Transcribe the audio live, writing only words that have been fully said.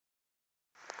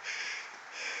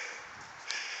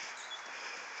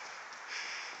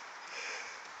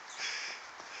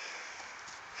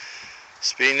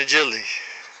Speed and agility.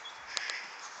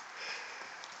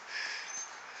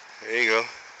 There you go.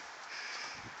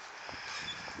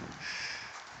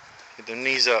 Get them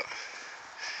knees up.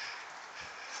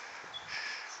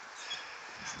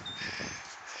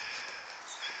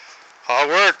 Hard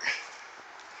work.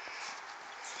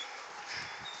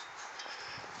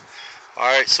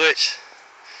 Alright, switch.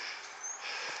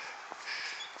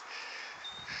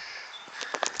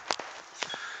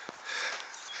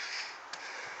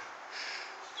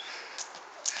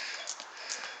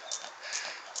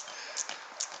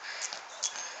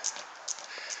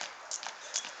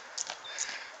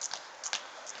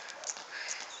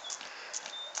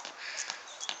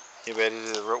 You ready to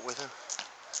do the rope with him?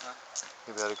 Huh?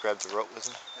 You better grab the rope with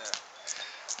him? Yeah.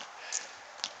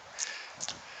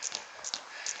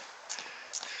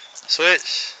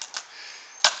 Switch.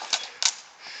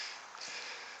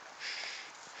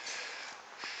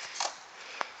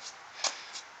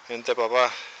 Vente,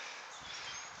 papá.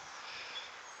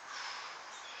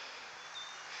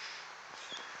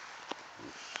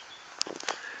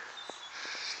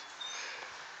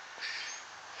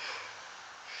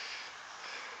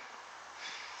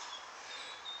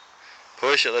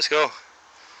 Push it, let's go.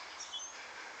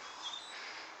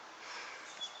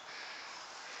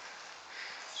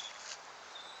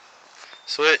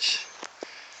 Switch.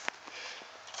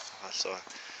 I saw it.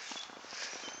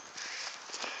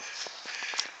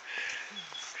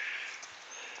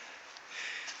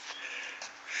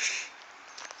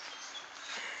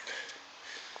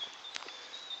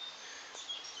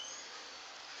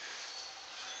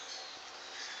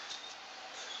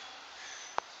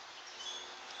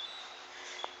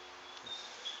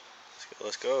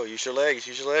 Let's go. Use your legs.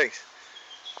 Use your legs.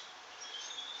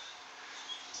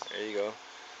 There you go.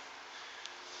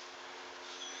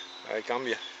 Alright,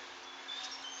 cambia.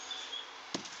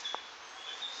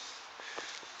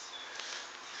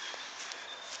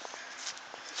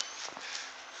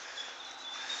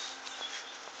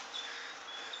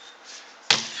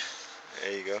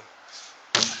 There you go.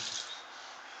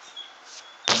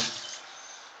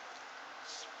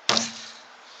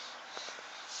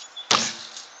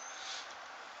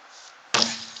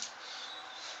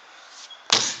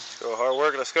 Let's go. Hard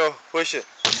work. Let's go. Push it.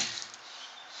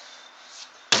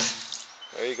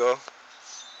 There you go.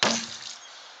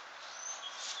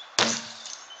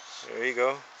 There you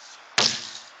go.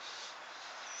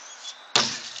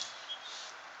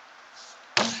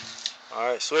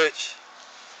 Alright, switch.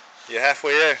 You're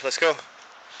halfway there. Let's go.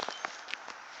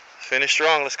 Finish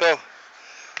strong. Let's go.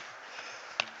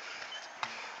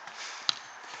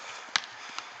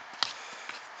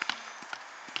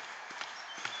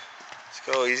 Let's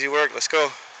go. Easy work. Let's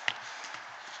go.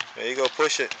 There you go.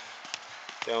 Push it.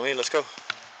 Tell me. Let's go.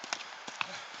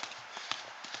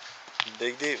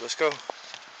 Dig deep. Let's go.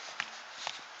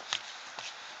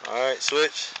 Alright,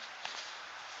 switch.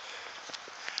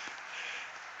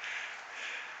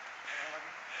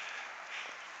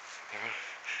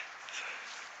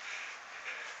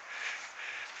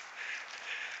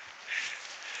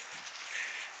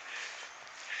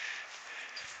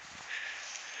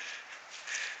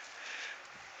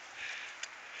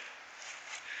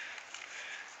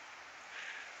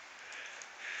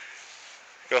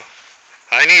 Go.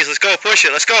 High knees. Let's go. Push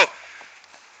it. Let's go.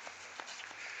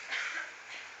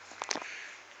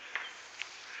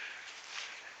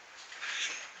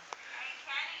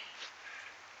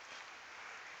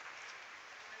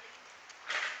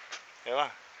 ¿Qué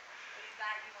va?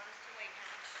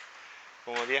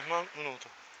 Como 10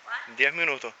 minutos. 10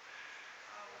 minutos.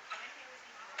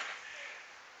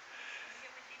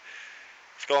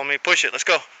 Let's go, Omir. Push it. Let's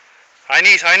go. High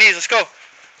knees. High knees. Let's go.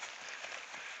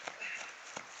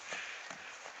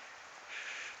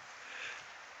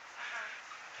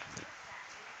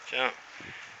 Jump.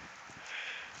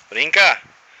 Brinca.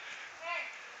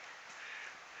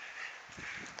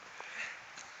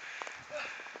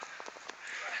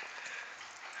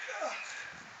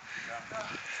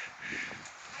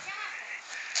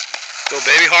 Go,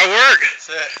 baby. Hard work. That's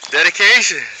it.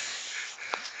 Dedication.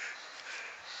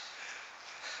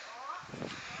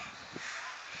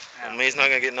 Omir's not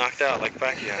gonna get knocked out like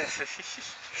Pacquiao.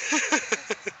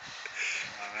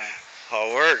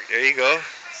 Hard work. There you go.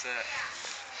 That's it.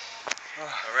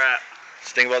 Alright.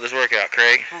 Just think about this workout,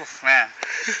 Craig. Oof, man.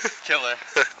 Killer.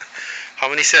 How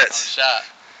many I'm sets? shot.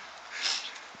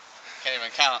 Can't even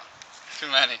count. Too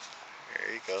many.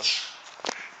 There you go.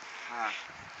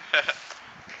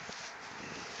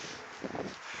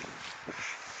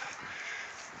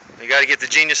 You gotta get the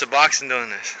genius of boxing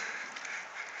doing this.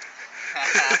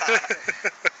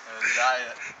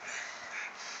 Diet.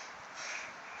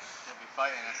 It'll be fun.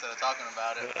 fighting instead of talking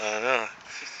about it. I know.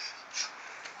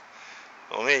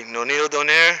 Omir, Nonito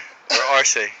Donaire or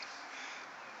Arce?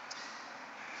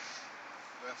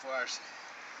 Going for Arce.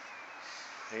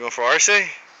 You going for Arce?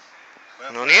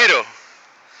 I'm Nonito.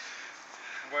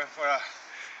 going for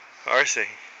Arce.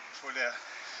 for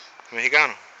the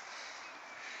Mexicano.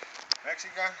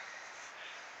 Mexican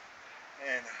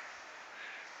and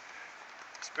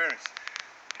experience.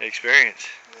 Experience.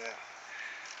 Yeah.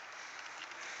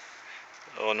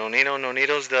 Oh,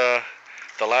 Nonito's the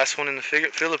last one in the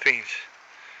Philippines.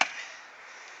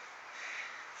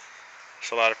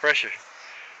 It's a lot of pressure.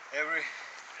 Every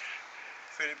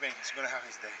Philippine is gonna have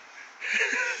his day.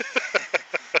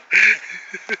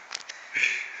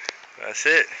 That's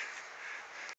it.